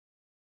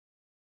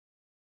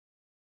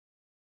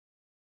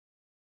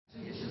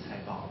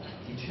宝，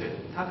的确，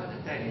它可能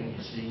带给你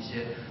是一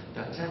些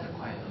短暂的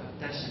快乐，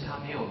但是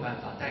它没有办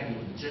法带给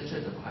你真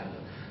正的快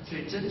乐。所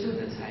以真正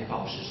的财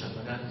宝是什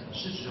么呢？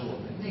是指我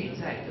们内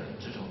在的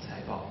这种财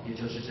宝，也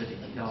就是这里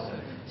提到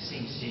的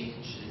信心、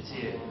持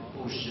戒、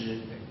布施，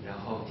然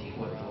后听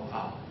闻佛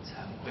法、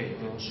惭愧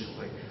跟智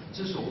慧，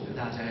这是我们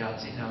大家要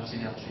尽量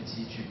去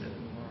积聚的。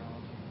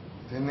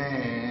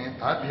tene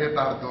ta de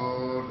tar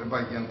do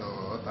riba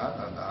yendo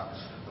ta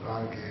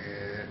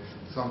range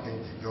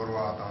something ji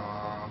jorwa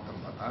ta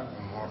ta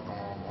mor to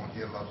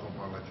bonje la so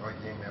pa la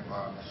chogi me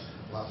pa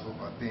la so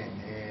pa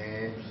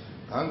tene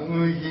ta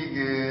ngi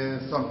ge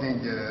something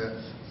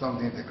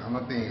de kana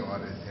ten yo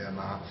re se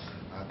na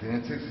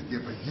tene six je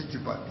pa ji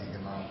pa ti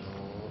na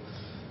to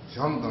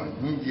sham da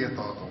ni je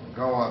ta to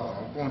ga wa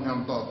to kong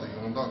sham ta to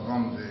yong da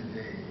gam de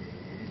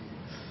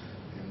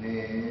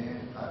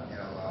tene ta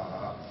ya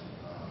la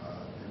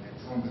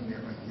something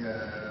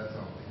yeah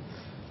something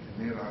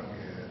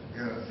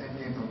yeah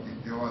thinking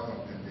something dewa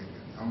something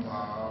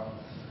amba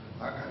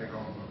akare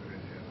kom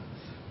progression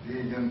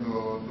de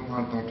jendo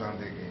dumhan tong chang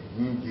de ke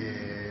ni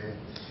je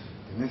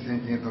ne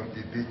thinking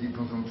something de ji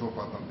pon som so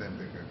pa tam den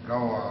de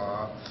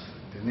gawa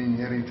de ne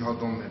nyeri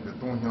chodom me de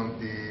tong hyam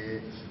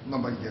de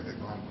namba je de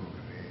kom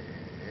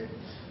progression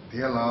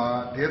de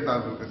la de ta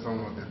du ke som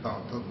de ta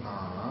thut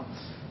na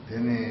de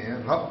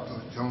ne rap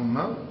to chong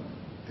na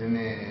de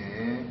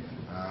ne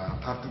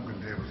tartu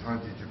gandrebu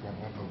sanji ji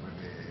kompon to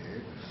gade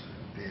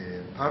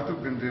de tartu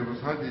gandrebu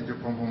sanji ji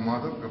kompon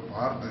madab ka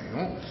par do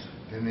yon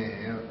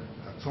tene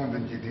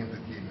tsongben ji den de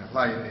na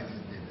lai ne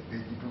ji de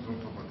ji to so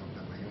to ba to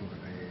da yon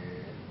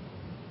gade。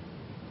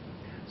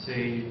所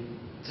以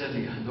这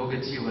里很多个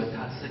祭文，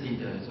它次第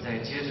的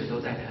接着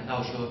都在谈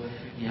到说，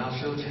你要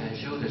修禅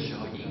修的时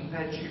候，应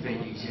该具备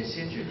的一些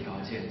先决条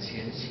件、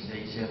前行的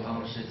一些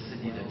方式，次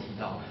第的提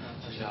到，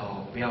就是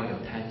不要有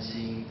贪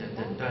心等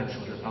等断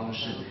除的方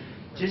式。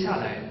接下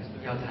来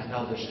要谈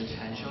到的是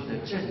禅修的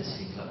正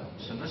行了。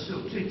什么是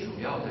最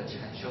主要的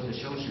禅修的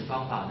修持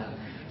方法呢？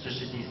这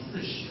是第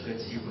40个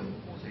祭文，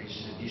所以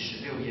是第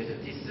16页的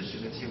第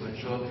40个祭文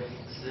说：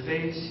慈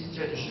悲喜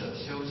正舍，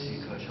修习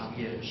可长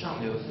也。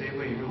上流虽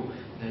未入，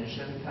能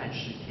生梵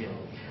世天。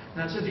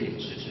那这里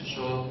是指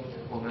说，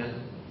我们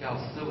要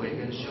思维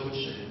跟修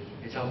持，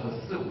也叫做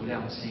四无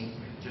量心，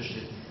就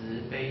是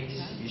慈悲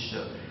喜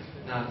舍。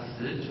那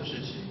慈就是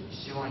指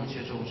希望一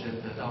切众生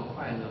得到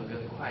快乐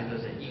跟快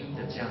乐的因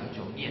的这样一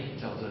种念，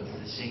叫做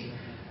慈心。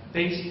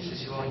悲心是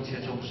希望一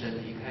切众生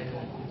离开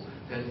痛苦，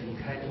跟离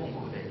开痛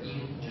苦的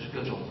因，就是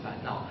各种烦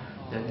恼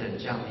等等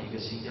这样的一个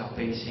心叫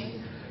悲心。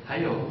还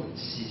有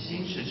喜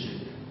心是指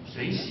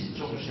随喜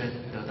众生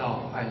得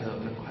到快乐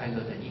跟快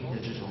乐的因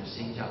的这种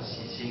心叫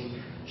喜心。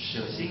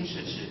舍心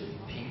是指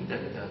平等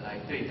的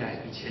来对待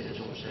一切的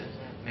众生，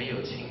没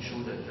有亲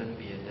疏的分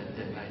别等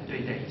等来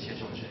对待一切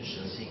众生，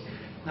舍心。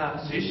那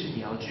随时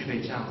你要具备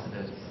这样子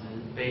的慈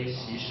悲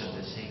喜舍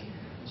的心，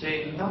所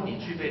以当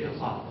你具备的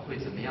话，会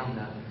怎么样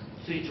呢？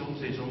最终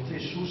最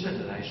殊胜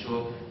的来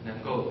说，能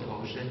够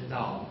投身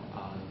到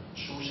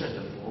殊胜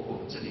的佛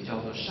果，这里叫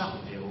做上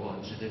流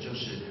指的就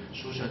是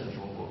殊胜的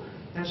佛果。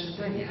但是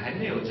在你还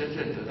没有真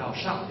正得到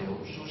上流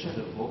殊胜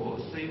的佛果，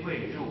虽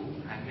未入，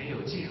还没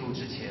有进入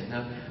之前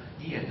呢，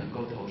你也能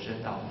够投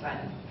身到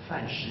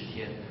梵世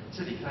天。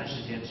这里梵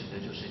世天指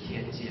的就是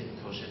天界，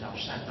投身到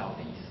善道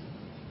的意思。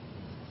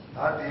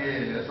他的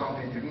上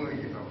天就我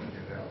一个问题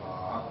了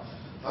啦，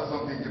他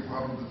上天就怕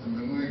不是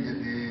我一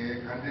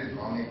的看这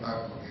方面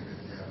大不给的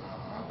些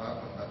啦，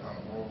他当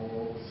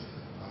过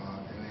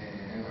这呢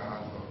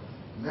俺说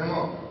没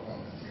我讲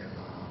的些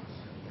啦，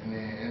这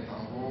呢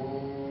当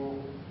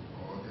过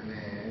这呢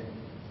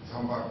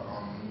上班讲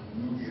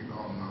你讲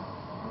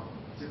呐，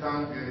这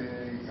当个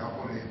也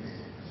不来的，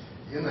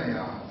因为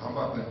呀上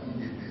班的你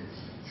的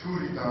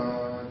处理当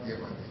结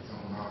果的从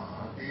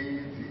哪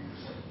给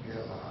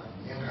啦，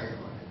应该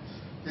有。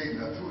这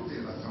个出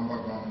这了上班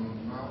工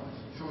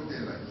出这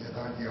了也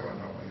当结完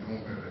了不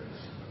用个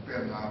别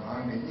拿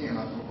当的你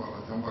那说过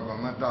了上班工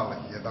那到了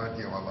也当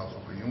结完了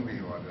说不用个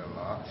有的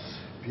了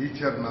的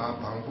确那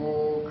当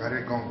部开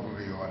始讲不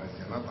个有的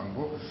是那当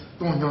部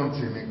东乡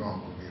前面讲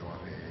不个有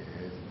的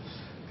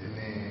的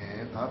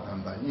呢他谈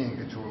的应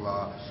该出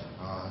了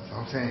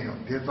上山有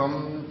这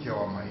种结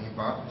完嘛一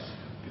般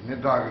你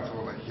大概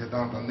说了，现在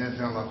他那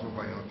像那说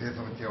法用这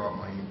种结完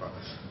嘛一般，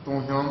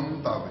东乡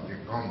大不就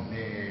讲呢？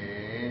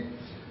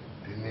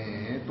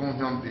东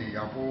乡的也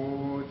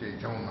不在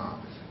讲嘛，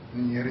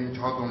你人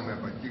桥东没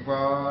把几块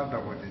大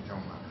不在讲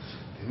嘛，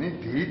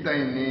地带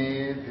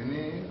呢，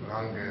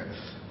啷个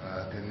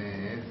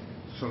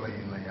说了一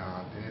那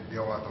样，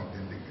电话中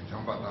的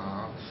讲把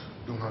它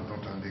东乡东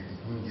山的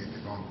经济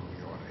的讲不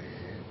了嘞。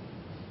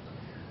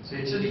所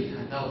以这里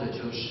谈到的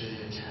就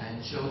是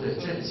禅修的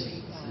正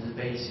行慈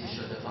悲喜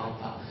舍的方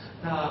法。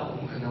那我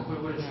们可能会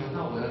问说，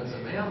那我要怎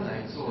么样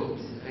来做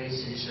慈悲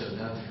喜舍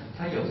呢？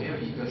它有没有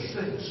一个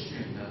顺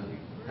序呢？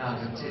那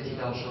人杰提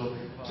到说，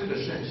这个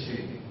顺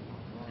序，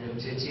人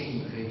杰建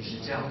议可以是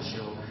这样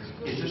修，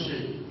也就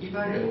是一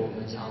般人我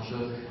们常说，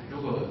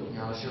如果你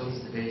要修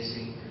慈悲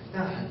心，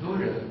但很多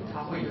人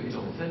他会有一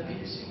种分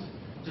别心，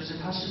就是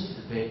他是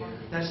慈悲，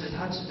但是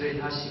他只对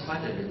他喜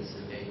欢的人慈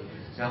悲。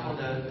然后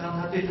呢，当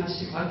他对他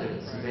喜欢的人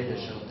慈悲的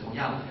时候，同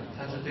样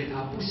他是对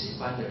他不喜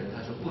欢的人，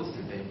他就不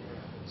慈悲。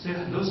所以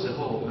很多时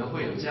候我们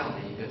会有这样的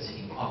一个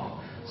情况。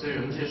所以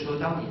人们就说，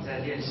当你在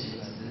练习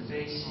慈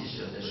悲喜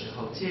舍的时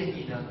候，建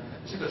议呢，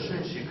这个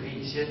顺序可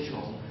以先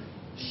从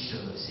舍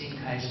心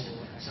开始。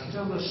什么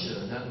叫做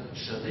舍呢？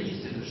舍的意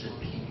思就是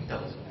平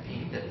等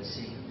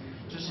心，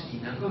就是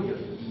你能够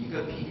以一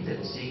个平等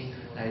心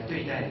来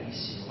对待你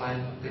喜欢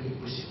跟你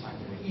不喜欢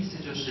的人。意思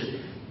就是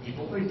你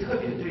不会特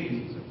别对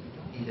于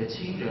你的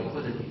亲人或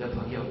者你的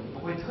朋友，不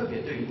会特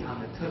别对于他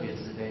们特别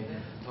慈悲，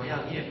同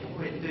样你也不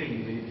会对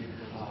于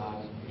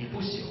你不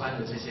喜欢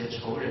的这些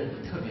仇人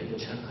特别的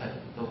嗔恨，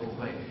都不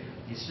会。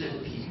你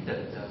是平等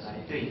的来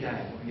对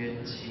待冤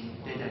亲，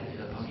对待你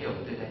的朋友，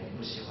对待你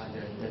不喜欢的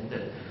人等等。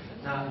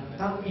那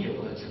当你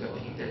有了这个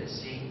平等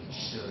心、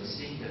舍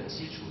心的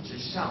基础之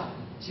上，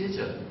接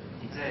着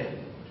你再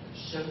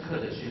深刻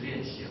的去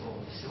练习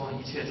希望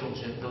一切众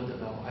生都得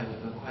到快乐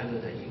跟快乐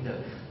的因的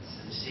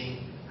慈心，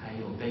还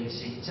有悲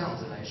心，这样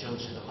子来修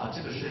持的话，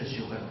这个顺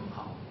序会很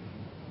好。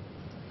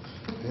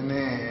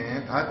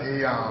他这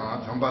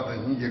样常把的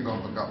你这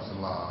讲不搞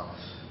是啦，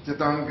这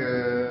当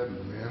个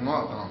没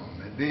我当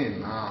没得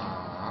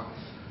呐，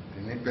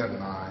这边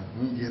呐，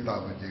你这大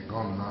不这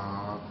讲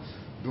呐，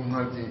东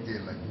海这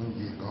了你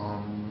这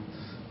讲，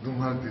东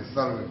海这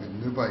三个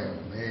女朋友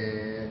呢，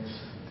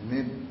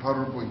你跑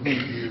路不你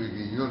这个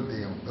有的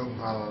用东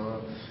海，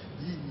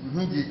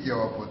你这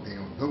叫不的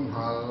用东海，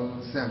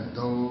山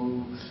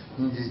东，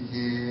你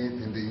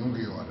这用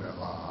给我的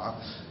啦。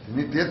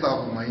你这大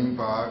不满意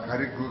吧？开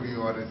始过去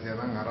话的现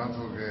在俺让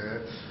做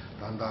个，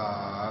但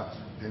他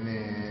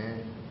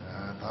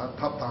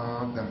他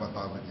当等把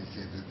大不就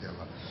写就对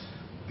了。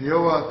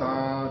देवा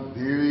तां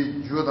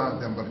देवी जोधा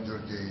तंबर जो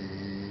जे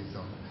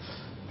सम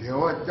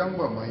देवा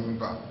जंबा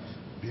महिबा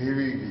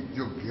देवी की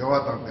जो गेवा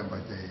तां तंबर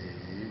जे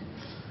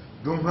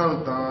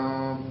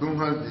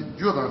दुंहल जी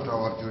जोधा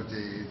टावर जो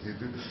जे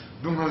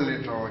दुंहल ले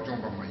टावर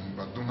जंबा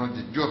महिबा दुंहल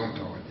जी जोधा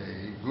टावर जे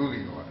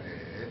गोगी वाले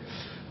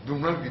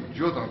दुंहल की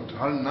जोधा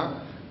ढाल ना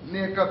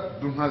ने का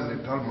दुंहल ले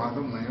ढाल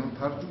मालूम नहीं हो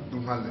थार तू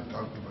दुंहल ले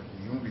ढाल तो बस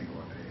यूं भी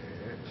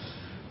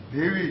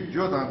देवी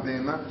जोधा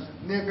देना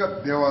नेका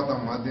देवाता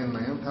मादे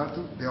नहीं था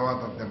तो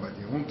देवाता ते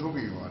बजे उन तो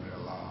भी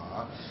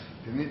वाला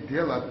तिनी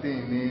देला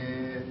तिनी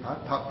था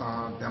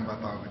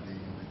देवता बजे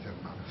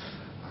विचरना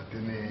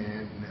तिनी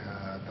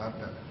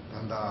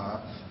तंदा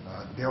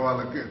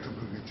देवाला के तो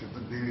के तो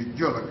देवी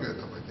जोला के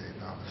तो बजे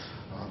था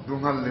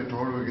दुंगल ले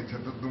ठोड़वे के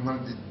तो दुंगल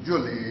जी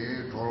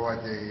जोले ठोड़वा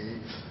जे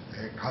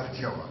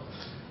खालचियावा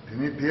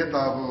तिनी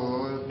देता वो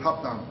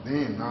थापता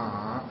देना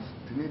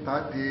तिनी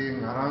ताती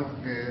नरंग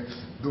के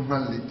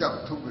दुंगल ले जब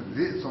तो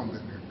रे सोंद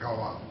के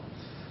गावा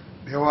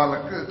देवाला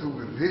के तो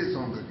रे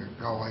सोंद के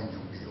गावा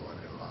जुंगी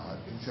वाले ला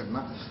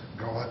तिसना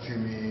गावा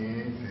छेमी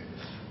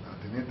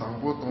तिनी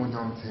तांबो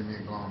तोंजाम छेमी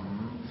गम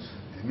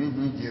तिनी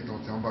नीजे तो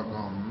चंबा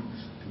गम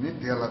तिनी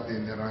देला ते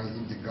नरंग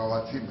इंजी गावा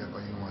छेमी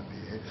बायुवाते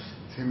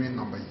छेमी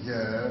नंबर ये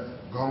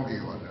गांगी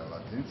वाले ला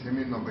तिनी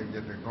छेमी नंबर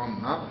ये ते गम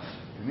ना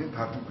तिनी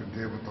धातु के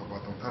देव तो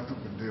बातों धातु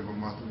के देव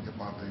मातु के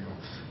पाते यो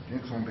तिनी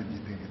सोंबे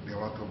जीते के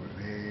देवा तो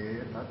रे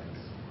ताती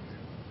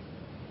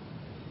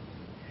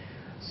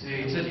所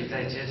以这里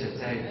再接着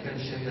再更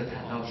深的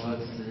谈到说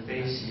慈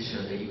悲喜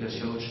舍的一个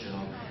修持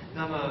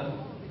那么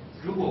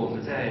如果我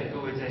们各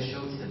位在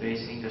修慈悲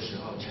心的时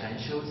候，禅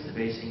修慈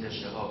悲心的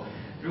时候，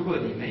如果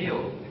你没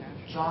有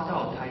抓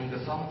到它一个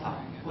方法，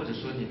或者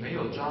说你没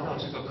有抓到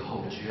这个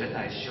口诀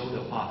来修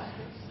的话，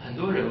很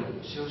多人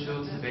修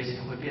慈悲心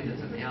会变得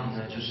怎么样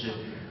呢？就是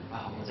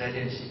我在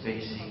练习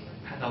悲心，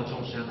看到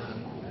众生很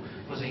苦，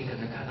或者你可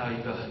能看到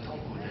一个很痛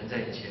苦的人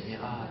在你前面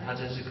他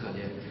真是可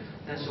怜，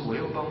但是我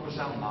又帮不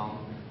上忙。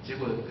结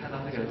果看到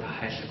那个人他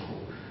还是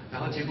苦，然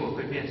后结果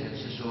会变成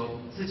是说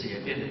自己也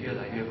变得越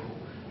来越苦，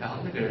然后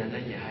那个人呢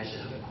也还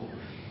是很苦，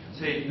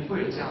所以会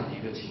有这样的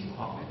一个情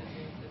况。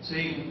所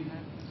以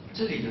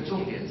这里的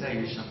重点在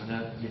于什么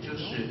呢？也就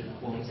是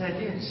我们在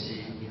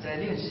你在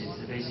练习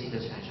慈悲心的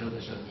禅修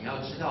的时候，你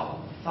要知道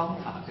方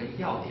法跟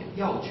要点、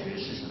要诀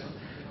是什么。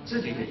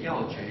这里的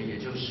要诀也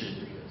就是，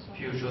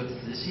譬如说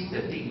慈心的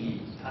定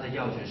义，它的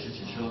要诀是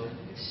指说，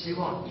希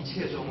望一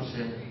切众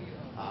生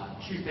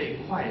具备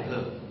快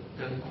乐。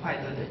跟快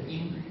乐的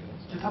因，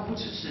就它不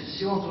只是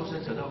希望众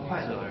生得到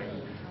快乐而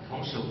已，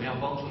同时我们要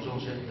帮助众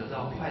生得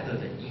到快乐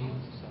的因，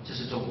这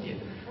是重点。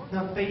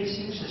那悲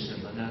心是什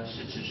么呢？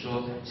是指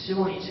说希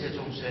望一切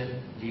众生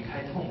离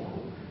开痛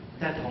苦，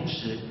但同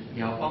时也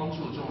要帮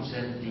助众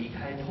生离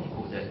开痛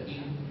苦的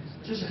因，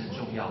这是很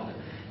重要的。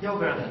要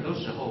不然很多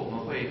时候我们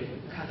会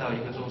看到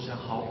一个众生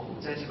好苦，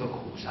在这个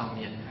苦上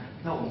面，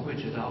那我们会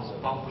觉得我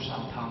帮不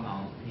上他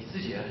忙，你自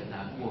己也很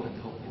难过，很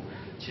痛苦。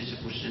其实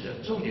不是的，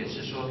重点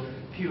是说，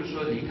譬如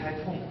说离开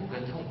痛苦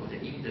跟痛苦的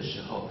因的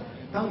时候，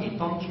当你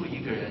帮助一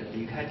个人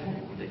离开痛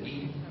苦的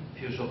因，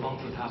譬如说帮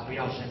助他不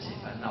要升起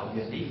烦恼，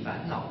远离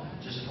烦恼，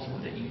这是痛苦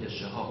的因的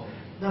时候，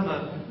那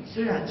么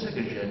虽然这个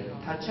人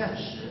他暂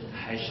时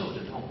还受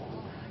着痛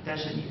苦，但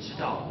是你知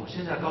道，我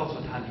现在告诉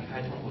他离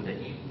开痛苦的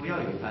因，不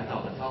要有烦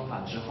恼的方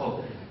法之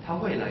后，他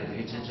未来可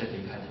以真正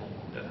离开痛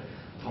苦的。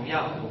同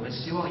样，我们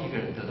希望一个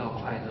人得到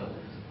快乐，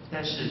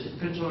但是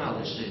更重要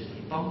的是，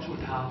你帮助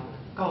他，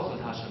告诉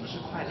他什么是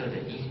快乐的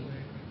因，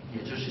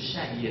也就是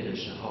善业的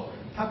时候，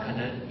他可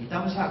能你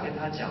当下跟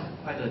他讲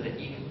快乐的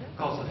因，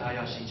告诉他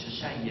要行持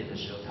善业的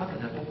时候，他可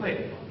能不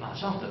会马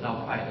上得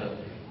到快乐，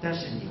但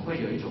是你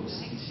会有一种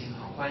信心，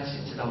很欢喜，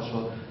知道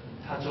说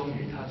他终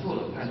于他做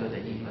了快乐的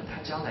因了，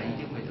他将来一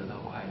定会得到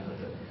快乐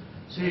的。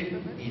所以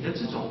你的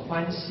这种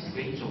欢喜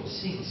跟一种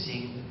信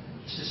心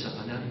是什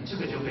么呢？这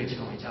个就被称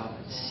为叫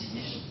喜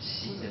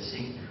的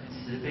心，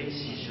慈悲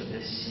喜舍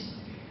的喜。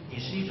你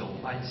是一种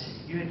欢喜，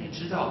因为你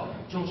知道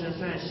众生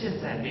虽然现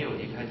在没有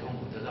离开痛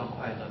苦得到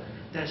快乐，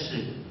但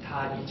是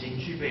他已经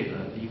具备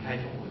了离开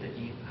痛苦的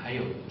因，还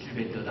有具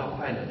备得到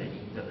快乐的因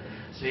的，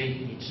所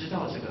以你知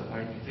道这个，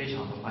而你非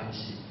常的欢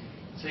喜。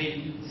所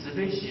以慈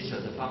悲喜舍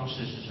的方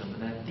式是什么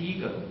呢？第一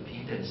个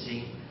平等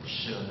心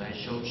舍来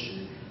修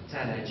持，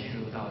再来进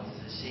入到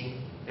慈心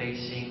悲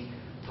心，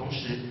同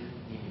时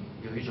你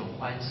有一种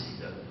欢喜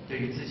的，对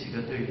于自己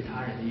跟对于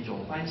他人的一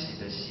种欢喜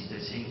的喜的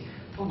心，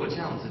通过这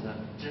样子呢，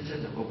真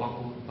正能够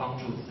帮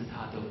助自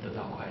他都得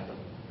到快乐。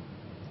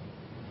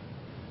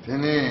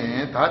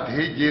tené ta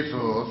te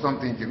jesu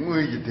something ji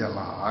ngui ji de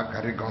la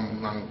kari gam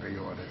nang pe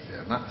yo de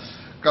se na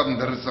kam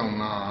dar sam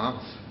na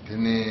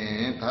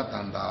tené ta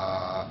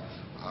tanda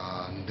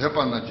de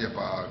pa na je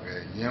pa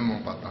ge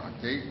nyem pa ta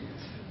ke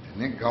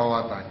tené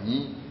gawa ta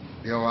ni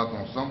dewa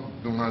dong sam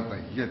dunga ta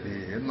ye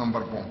de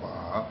number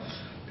bomba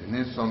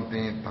tené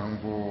something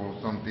tangbo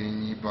something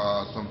ni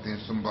pa something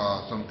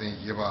sumba something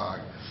ye ba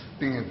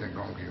ting de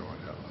gong ge yo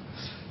de la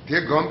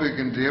te gombe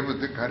kin debu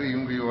te kari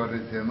yungi yo de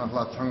se na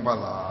la changba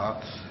la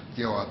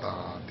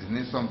Kiwata,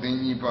 tini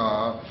something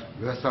nipa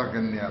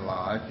vesarganya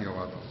la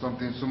kiwata,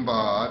 something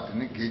sumba,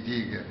 tini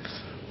keji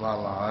la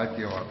la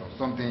kiwata,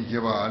 something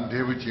jiva,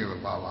 devuchi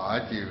la la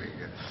kiwi,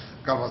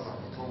 kavasa,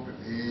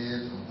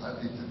 topi,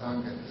 ati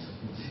chitanga,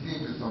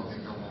 jiti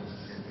something kamo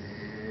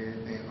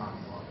sete, tenang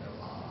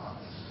la,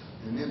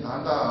 tini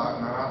tanda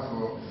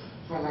ngaraso,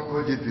 songa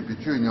koji tipi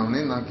chu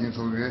nyamne nangkin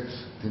soge,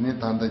 tini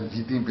tanda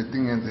jiti pe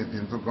tingen se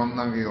tinso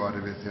gomnangi wari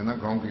vesena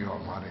gongi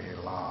wamare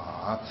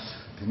la,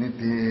 tene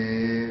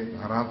te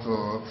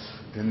ngaraso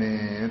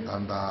tene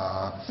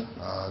tanda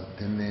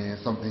tene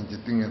something ji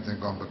tingen sen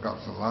gombe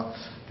kapsula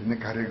tene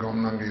kari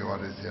gomnange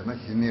yore se na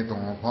hine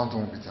tong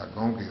pantong bicha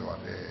gomge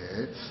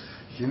yore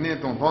hine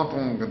tong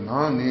pantong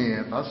na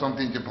ne ta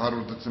something ji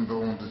paru de simbe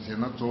on de se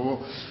na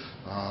zo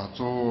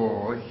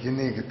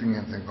hine ge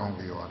tingen sen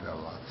gomge yore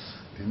la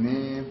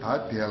tene ta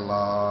te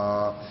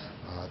la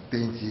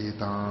tenji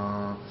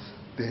ta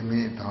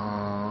teme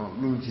ta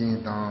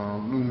lungji ta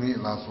lungmi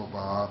la so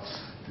ba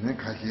tene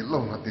kashi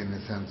long na tene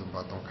sense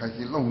batong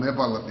kashi long me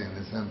bala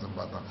tene sense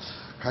batong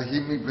kashi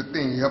mi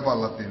peten ya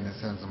bala tene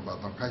sense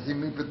batong kashi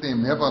mi peten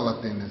me bala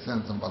tene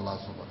sense bala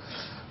so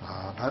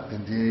ba ta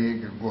tene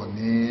ge go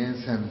ne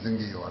sense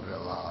ngi yo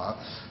la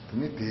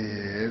tene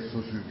te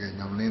su su ge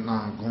nyam le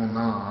na gong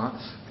na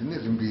tene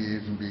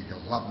zumbi ge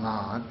lap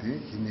na te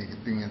hine ge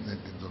tingen sen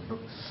ten zo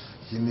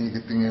hine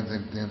ge tingen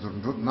sen ten zo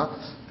na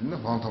tene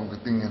bang thong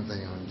ge tingen sen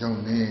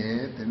yang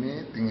ne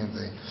tene tingen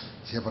sen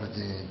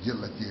cheparje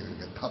jilla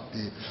je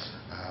tapti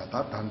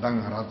ta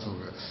tandang haratsu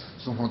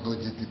sumo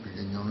doji tipi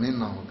nyone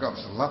na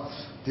kapsala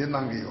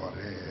tenang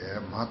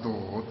yore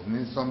mato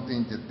ne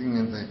something je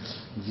tingen ze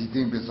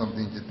jitin be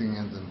something je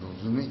tingen ze do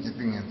zumi je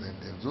tingen ze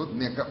tenzo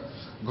ne ka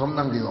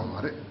gomnang yo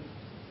mare。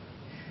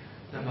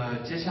那么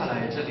接下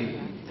来这里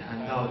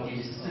谈到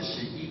第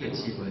41个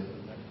祭文，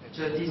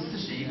这第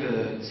41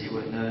个祭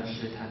文呢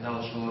是谈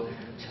到说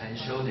禅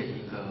修的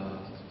一个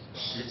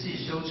实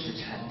际修持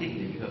禅定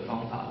的一个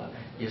方法了，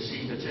也是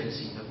一个正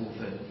行的部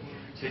分。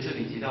所以这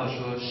里提到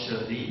说，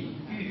舍离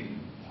欲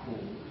苦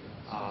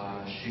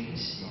寻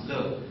喜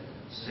乐，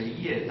随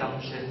业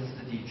当生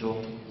四谛中，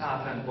大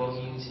梵光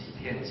阴即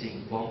遍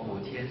尽，广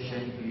果天生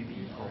与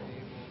彼同。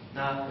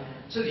那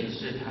这里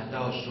是谈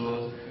到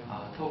说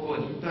透过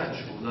你断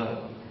除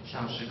了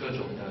像是各种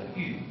的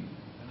欲，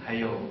还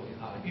有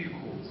欲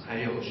苦，还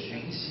有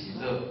寻喜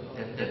乐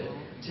等等。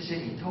这些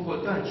你透过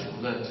断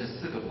除了这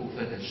4个部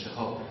分的时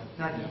候，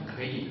那你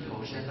可以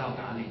投身到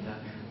哪里呢？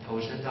投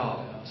身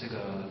到这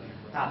个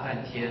大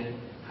梵天，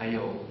还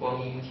有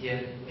光阴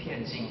天、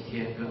遍尽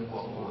天跟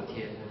广果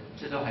天，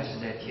这都还是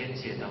在天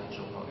界当中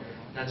哦。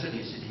那这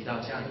里是提到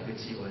这样一个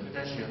祭文，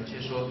但是有人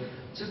却说，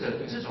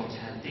这种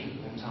禅定，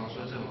我们常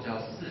说这种叫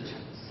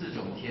四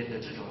种天的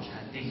这种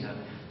禅定呢，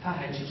它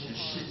还只是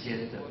世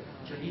间的，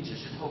就你只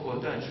是透过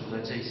断除了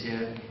这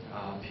些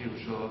譬如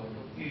说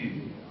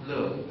欲、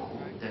乐、苦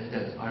等等，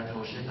而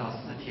投身到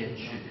4天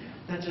去，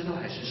但这都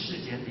还是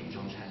世间的一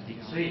种禅定。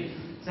所以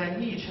在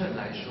密乘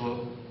来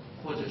说，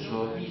或者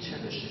说密乘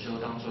的实修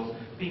当中，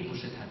并不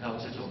是谈到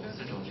这种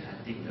4种禅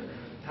定的，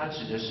它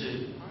指的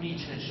是密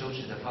乘修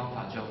持的方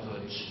法，叫做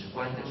止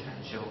观的禅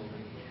修。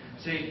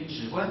所以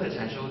止观的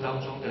禅修当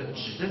中的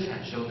止的禅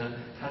修呢，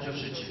它就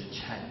是指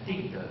禅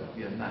定的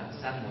圆满，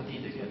三摩地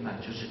的圆满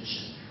就是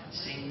止。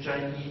心专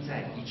一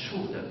在一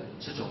处的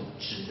这种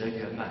止的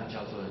圆满，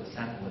叫做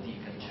三摩地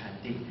跟禅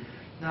定。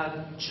那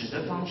止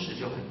的方式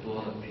就很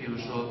多了，譬如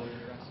说，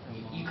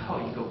你依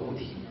靠一个物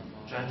体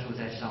专注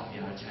在上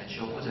面而禅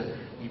修，或者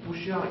你不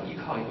需要依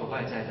靠一个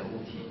外在的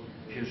物体，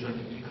譬如说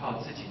你依靠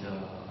自己的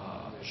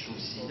数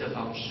息的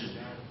方式，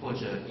或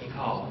者依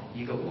靠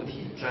一个物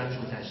体专注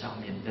在上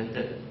面等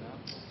等。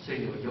所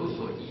以有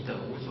所依的、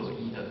无所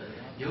依的、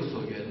有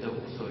所缘的、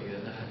无所缘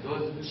的，很多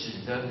指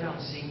的让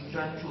心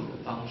专注的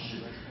方式。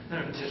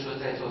那就说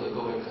在座的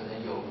各位可能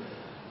有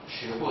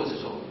学过这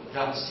种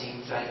让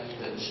心专一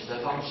的指的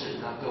方式，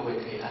那各位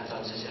可以按照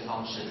这些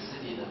方式次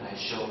第的来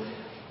修。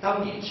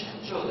当你成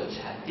就了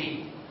禅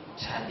定，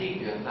禅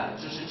定圆满，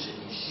就是指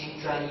你心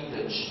专一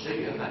的指的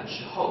圆满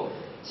之后，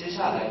接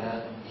下来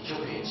呢，你就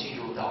可以进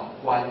入到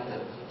观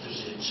的，就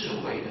是智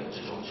慧的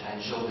这种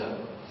禅修的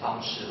方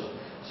式了。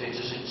所以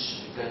这是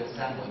指跟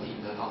三摩地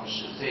的方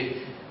式。所以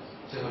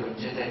最后我们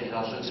今天在提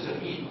到说，这个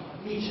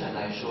密乘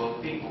来说，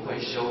并不会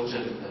修这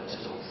里的这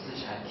种四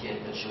禅天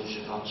的修持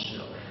方式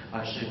了，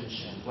而是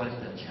止观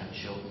的禅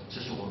修，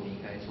这是我们应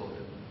该做的。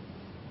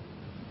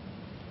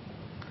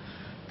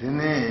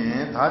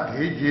되네 다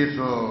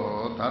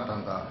대지에서 다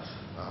단다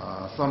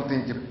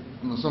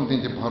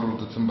something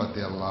바로도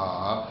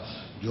쯤바텔라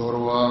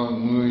요르와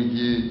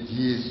무이지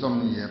지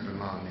som니에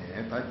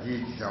변하네 다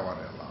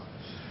지자와래라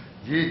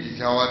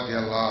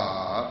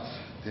지자와텔라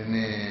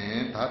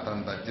되네 다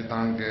단다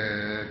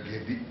지당게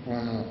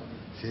게디포노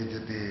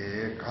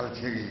세제데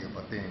갈체게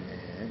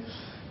바테네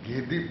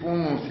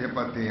게디포노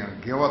세바테야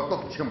게와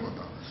떡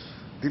첨보다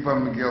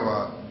디밤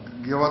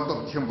게와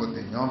떡 첨보데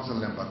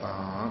냠슬렘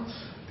바타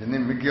tene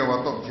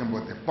migewa tok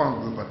chembo te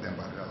pangu pa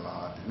temba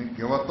la tene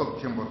gewa tok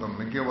chembo to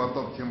migewa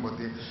tok chembo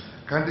te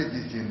kandi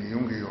ji sin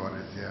yong ge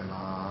yore se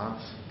na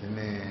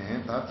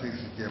tene ta sik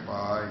ke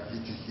ba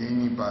ji ji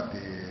ni ba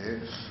te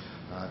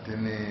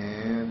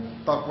tene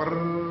tapar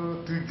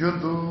tu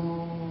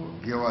jondo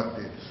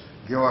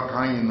gewa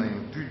kai na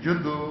tu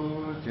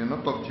jondo se na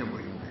tok chembo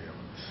yong ge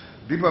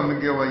dipa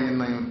migewa yin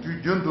na tu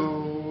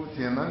jondo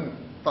se na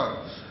ta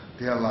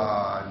te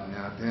la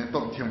tene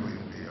tok chembo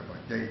yong ge ba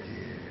jai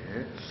ji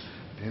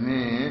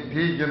tene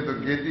pejento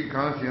geti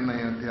kanse na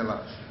ya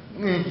tela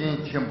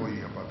ngin chembo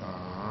ye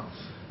pata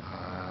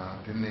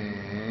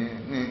tene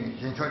ngin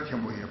chencha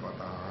chembo ye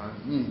pata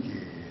ni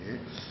je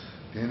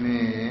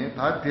tene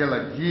ta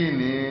tela ji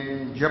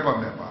ne jeba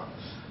me pa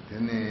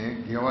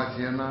tene gewa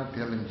sena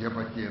tela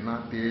jeba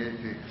chena te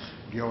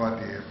gewa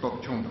te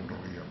top chung do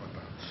ye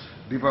pata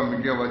dipa me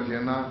gewa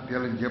chena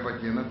tela jeba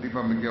chena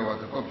dipa me gewa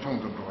te top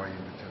chung do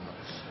ye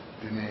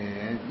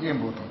tene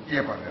nyembo to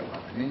jeba le la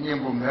tene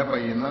nyembo me ba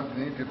yin na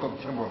tene te top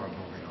chembo la do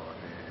ye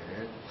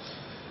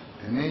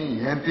tene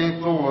yentin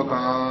zo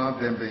ta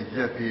dembe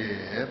jeti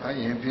ta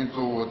yentin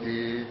zo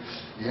ti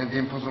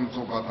yentin pusum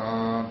zo ba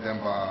ta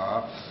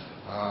demba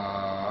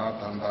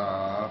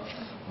tanda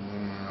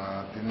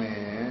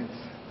tene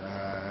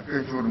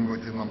ke jor mo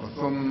ti na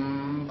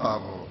som ta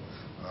bo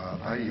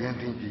ta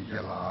yentin ji je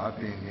la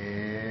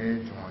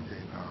tene chong je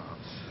ta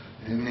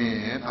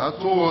tene ta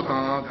zo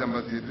ta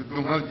demba ti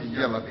dungal ji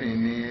je la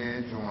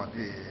tene chong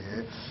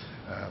te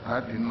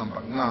ta tin na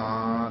ba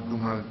nga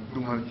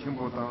dungal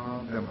chimbo ta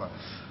demba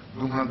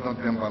dungal ta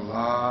demba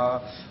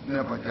la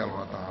ne ba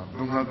jalwa ta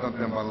dungal ta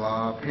demba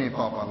la phin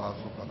pa pa la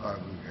so pa ta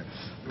gu ke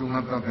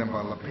dungal ta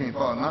demba la phin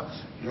pa na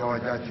yo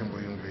ja chimbo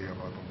yung ge ya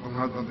ba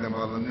dungal ta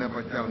demba la ne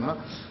ba jal na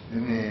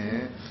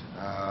ne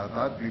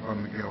ta bi pa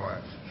mi ge wa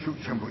shu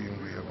chimbo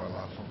yung ge ya ba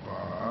la so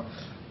pa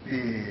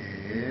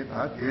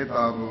te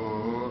ta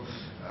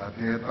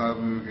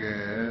bu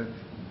ge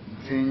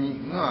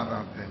tin nga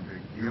ta dembe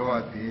yo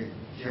wa ti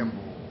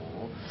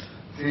chimbo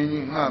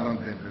tin nga ta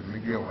dembe mi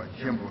ge wa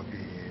chimbo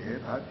ti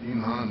다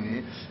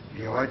디나니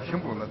개와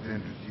침보라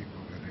된듯이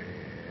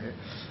그래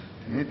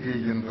네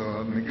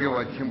대전도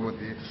미개와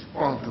침보디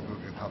꽝스도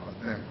다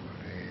받는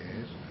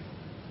그래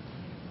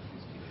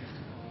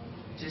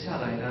接下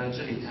来呢，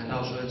这里谈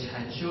到说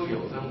禅修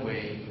有分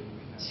为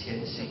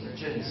前行、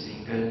正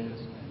行跟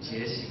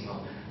结行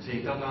哦，所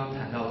以刚刚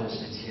谈到的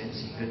是前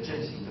行跟正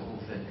行的部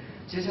分，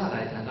接下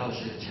来谈到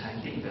是禅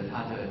定的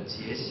它的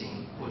结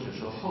行或者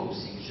说后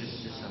行是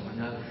什么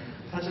呢？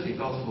他这里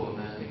告诉我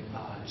们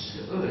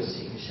止恶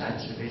行善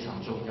是非常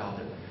重要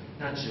的。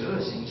那止恶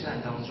行善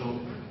当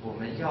中，我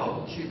们要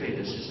具备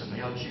的是什么？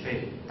要具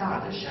备大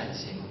的善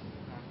行，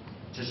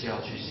这是要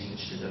去行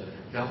持的。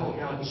然后我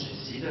们要止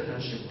息的呢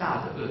是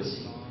大的恶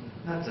行。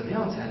那怎么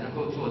样才能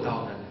够做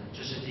到呢？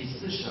这是第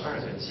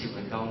42个偈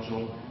文当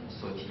中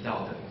所提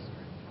到的。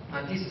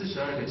那第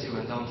42个偈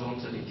文当中，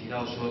这里提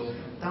到说，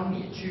当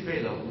你具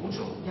备了5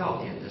种要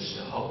点的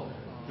时候，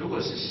如果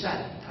是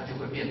善，它就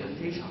会变得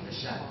非常的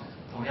善。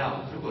同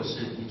样，如果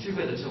是你具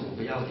备了这5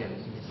个要点，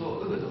你做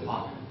恶的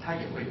话，它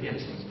也会变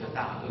成一个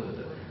大恶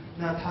的。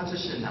那它这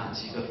是哪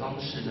几个方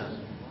式呢？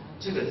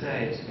这个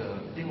在这个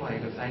另外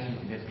一个翻译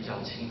里面比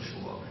较清楚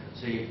哦。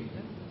所以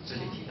这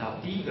里提到，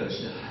第一个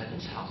是恒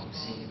常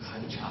心，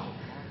恒常。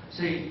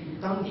所以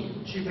当你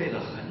具备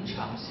了恒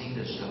常心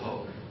的时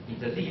候，你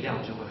的力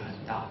量就会很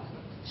大。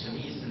什么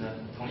意思呢？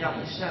同样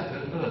以善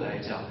跟恶来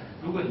讲，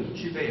如果你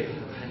具备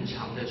很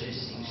长的去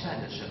行善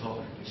的时候，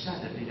善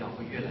的力量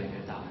会越来越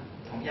大。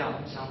同样，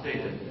相对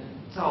的，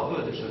造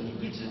恶的时候，你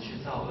一直去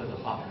造恶的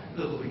话，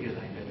恶会越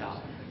来越大。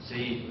所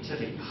以这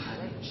里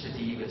很是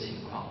第一个情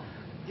况。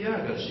第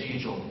二个是一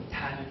种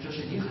贪，就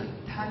是你很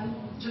贪，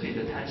这里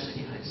的贪是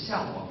你很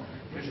向往，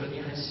比如说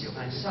你很喜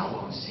欢向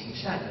往行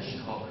善的时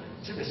候，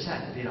这个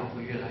善的力量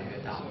会越来越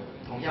大。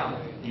同样，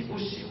你不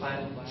喜欢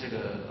这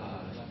个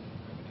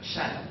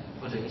善，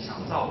或者你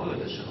想造恶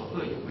的时候，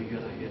恶也会越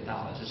来越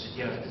大。这是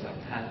第二个叫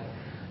贪。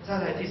再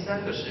来第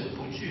三个是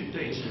不惧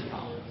对治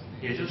法，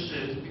也就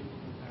是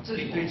这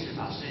里对治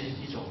法是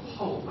一种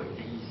后悔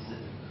的意思。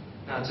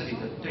那这里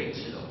的对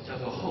治叫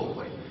做后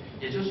悔，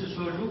也就是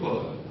说，如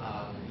果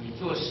你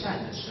做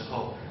善的时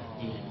候，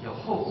你有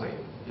后悔，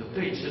有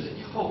对治的，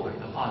你后悔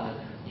的话呢，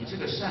你这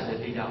个善的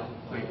力量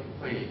会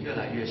越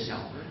来越小。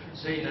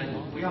所以呢，你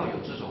不要有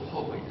这种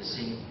后悔的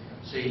心。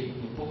所以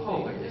你不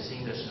后悔的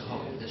心的时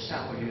候，你的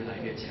善会越来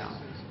越强。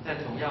但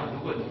同样，如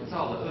果你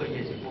造了恶业，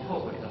你不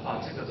后悔的话，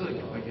这个恶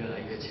也会越来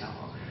越强。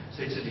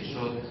所以这里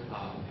说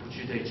不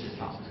惧对治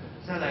法。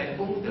再来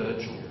功德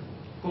主，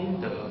功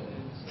德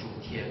主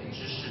田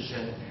之士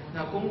身。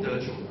那功德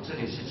主这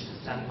里是指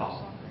三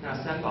宝。那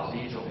三宝的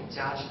一种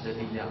加持的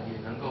力量，也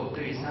能够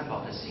对于三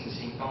宝的信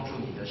心，帮助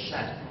你的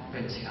善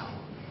更强。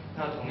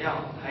那同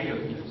样还有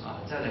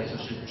再来就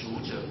是主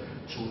者，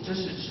主这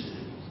是指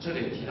这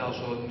里提到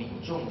说悯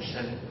众生，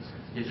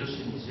也就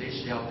是你随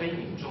时要悲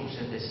悯众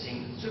生的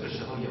心，这个时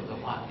候有的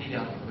话，力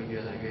量也会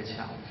越来越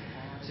强。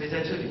所以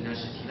在这里呢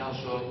是提到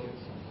说，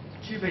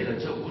具备了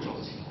这5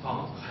种情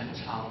况，恒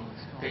常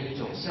跟一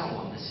种向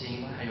往的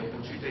心，还有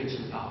不惧对治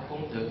法、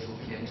功德主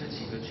田这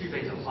几个具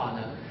备的话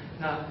呢，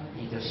那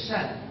你的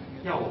善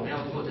我们要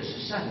做的是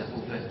善的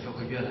部分就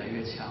会越来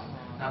越强，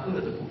那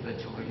恶的部分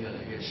就会越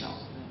来越少。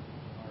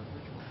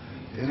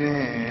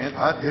네,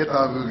 다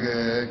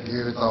대답을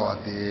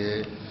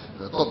기회다와데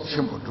또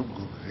첨부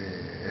두고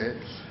그래.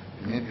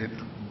 네,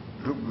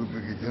 두고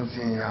그게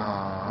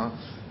정신이야.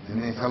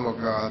 네,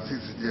 살로가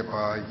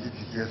시스제바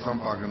이치게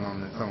선박은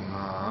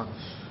상나.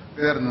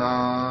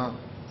 베르나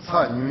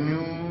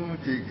사뉴뉴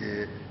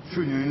되게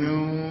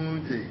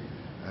추뉴뉴 되게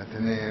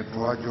tene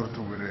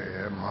doajortu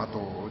gre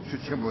mato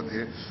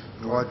chuchembote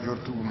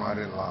doajortu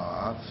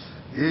marela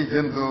e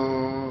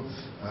jendo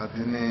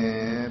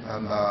tene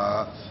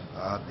tanda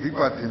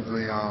dikpa tenzo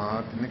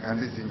ya tene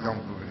kandi sinjam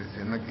gre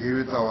sena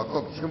geweta wa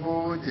top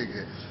chembo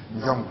jege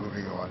njam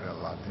gre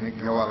warela tene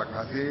gewala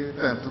kase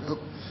tan tutup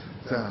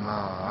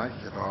sana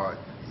shira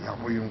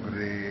yamoyung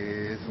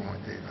gre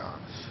sumoteka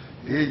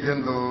e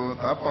jendo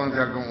ta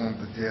pangjagong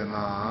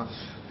tena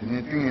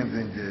tene tingen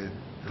zenje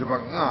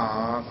dribak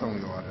nga song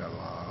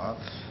yorela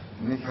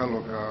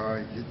Nikaloka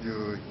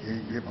Yidu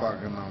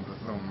Yipaganam the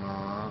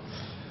Soma,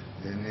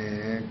 the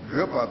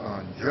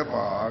Gurpatan,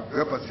 Japa,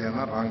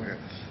 Gurpasena Rang,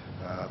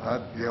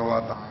 that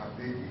Devata,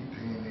 the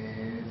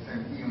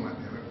same Ima,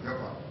 the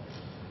Japa.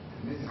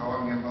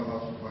 Nishawa member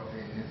of Supati,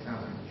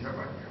 Nisan,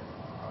 Japa,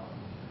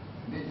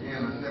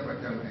 Nikan never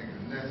can make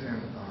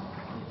Nisan,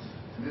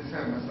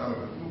 Nisan Masal,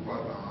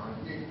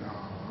 Upatan,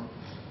 Nikan,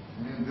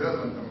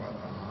 Nindalan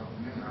Tamata,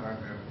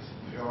 Ninaraga,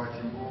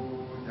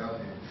 Jawachimbo,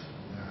 Jati.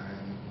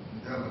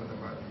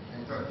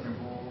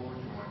 tempo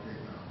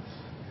jumateka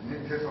ne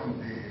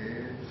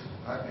tesonde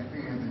a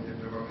tipingen de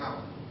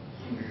trebana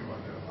sungi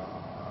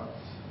wala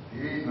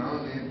e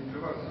na ne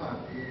trebana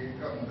e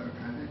kamda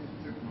kandi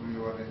te kuri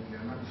wala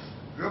tena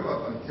gaba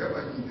ban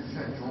jaba ni de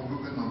san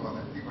jobu ke na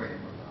bala ti bai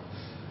bala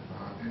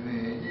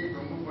ne e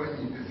gomu ba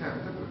ni de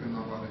san te ke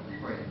na bala ti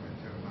bai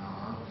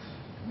bala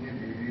ne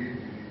de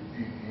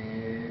ti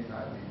ne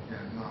ta ti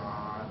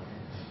na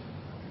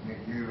ne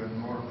give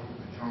north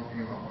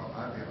chunking of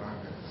a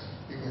rang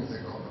in the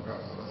Gold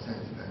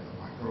Sense and the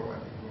micro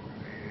and the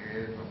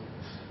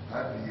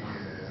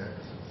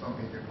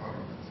something the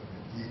Parliament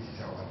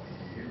the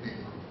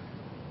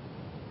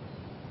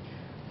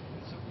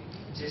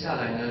接下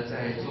来呢，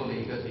再做了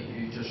一个比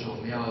喻，就是我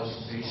们要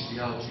随时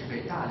要具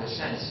备大的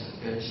善行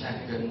跟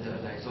善根的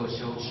来做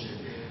修持。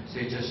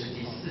所以这是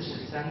第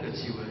43个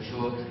偈文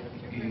说：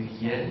语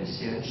言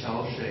咸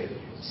少水，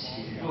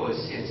岂若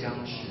泻江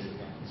池？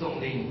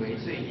纵令为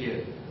罪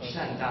业，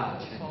善大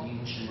成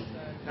因之。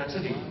那这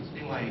里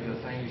另外一个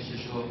翻译是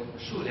说，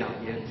数两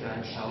言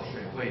转少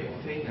水位，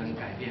非能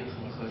改变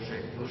恒河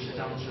水，如是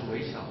当知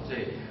为小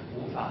罪，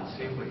无法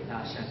摧毁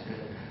大善根。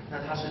那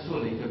他是做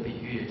了一个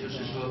比喻，也就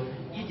是说，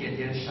一点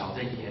点少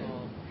的盐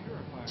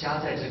加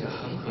在这个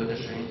恒河的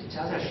水，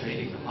加在水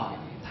里的话，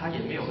它也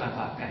没有办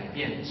法改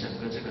变整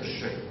个这个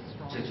水，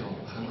这种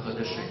恒河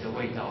的水的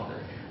味道的。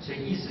所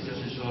以意思就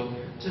是说，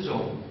这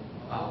种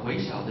微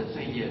小的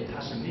罪业，它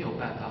是没有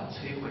办法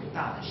摧毁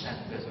大的善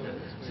根的。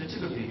所以这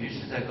个比喻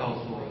是在告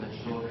诉我们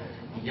说，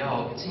你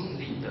要尽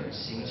力的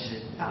行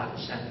持大的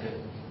善根，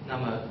那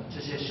么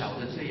这些小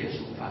的罪业是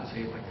无法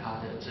摧毁它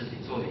的。这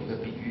里做了一个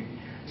比喻。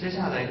接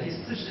下来第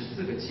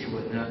44个偈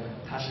文呢，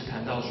它是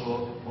谈到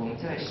说，我们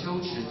在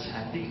修持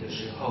禅定的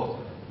时候，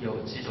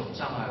有几种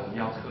障碍我们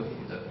要克服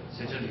的。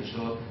所以这里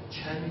说，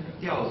嗔、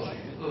调举、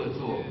恶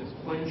作、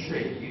昏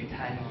睡、欲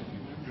贪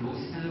疑、如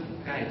斯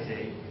无盖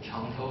贼，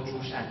常偷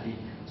诸善利。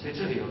所以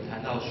这里有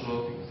谈到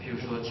说，譬如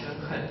说嗔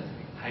恨，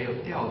还有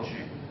调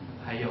举，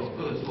还有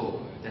恶作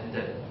等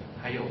等，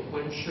还有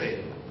昏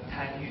睡、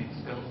贪欲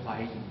跟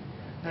怀疑。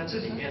那这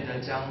里面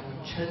呢，将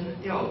嗔、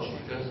调举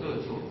跟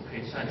恶作可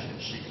以算成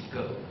是一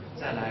个，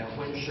再来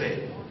昏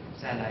睡，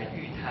再来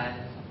欲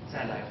贪，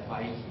再来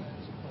怀疑，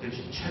就是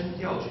嗔、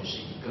调举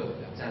是一个，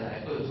再来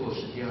恶作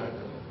是第二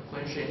个，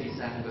昏睡第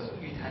三个，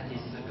欲贪第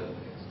四个，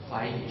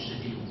怀疑是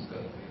第五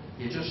个。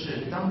也就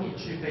是当你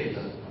具备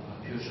了，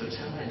比如说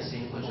嗔恨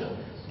心或者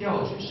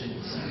调举是你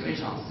心非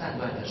常散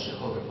乱的时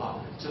候的话，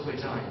这会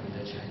障碍你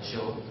的禅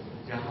修。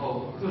然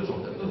后各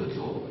种的恶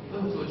作，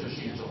恶作就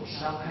是一种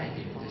伤害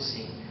别人的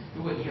心。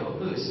如果你有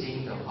恶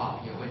心的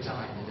话，也会障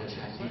碍你的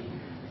禅定。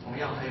同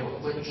样还有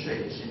昏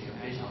睡，是你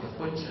非常的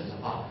昏沉的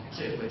话，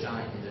这也会障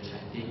碍你的禅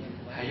定。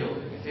还有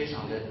你非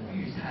常的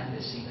欲贪的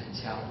心很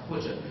强，或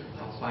者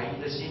怀疑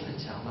的心很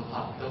强的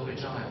话，都会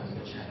障碍我们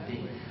的禅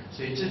定。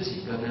所以这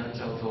几个呢，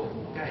叫做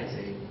五盖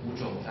贼，五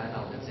种烦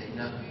恼的贼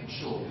呢，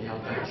是我们要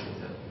断除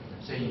的。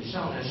所以以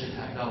上呢是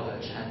谈到了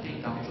禅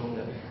定当中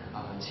的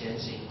前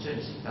行、正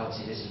行到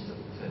结行的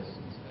部分。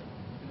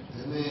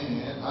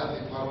네,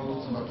 다들 바로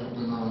무슨 말도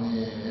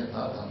나오네.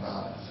 다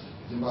단다.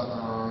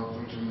 지마다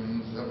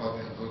조금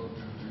잡아서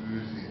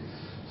주주지.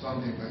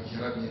 something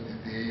기라니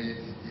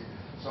되게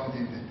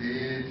something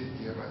되게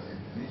해봐지.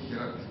 니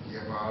기라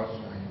되게 봐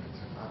소리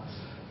있잖아.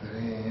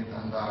 네,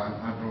 단다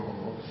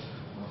하도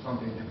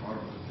something 바로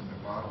무슨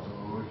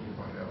바로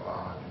이거래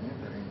봐. 네,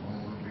 되게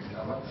공부를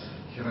비자라.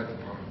 기라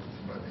바로 무슨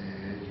바디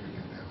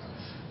주겠다.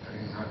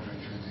 되게 하도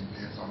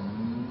주지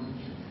좀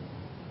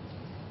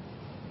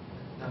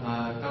那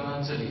么刚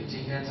刚这里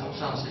今天早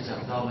上是讲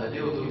到了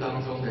六度当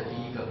中的第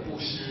一个布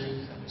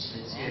施、持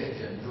戒、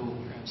忍辱，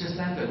这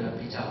三个呢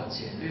比较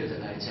简略的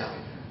来讲，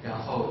然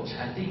后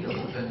禅定的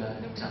部分呢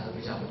讲的比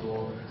较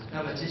多。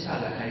那么接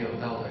下来还有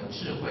到了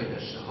智慧的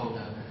时候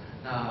呢，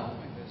那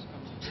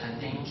禅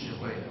定智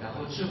慧，然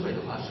后智慧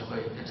的话是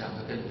会讲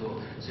的更多，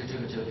所以这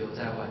个就留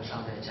在晚上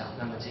再讲。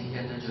那么今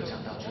天呢就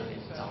讲到这里，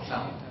早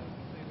上。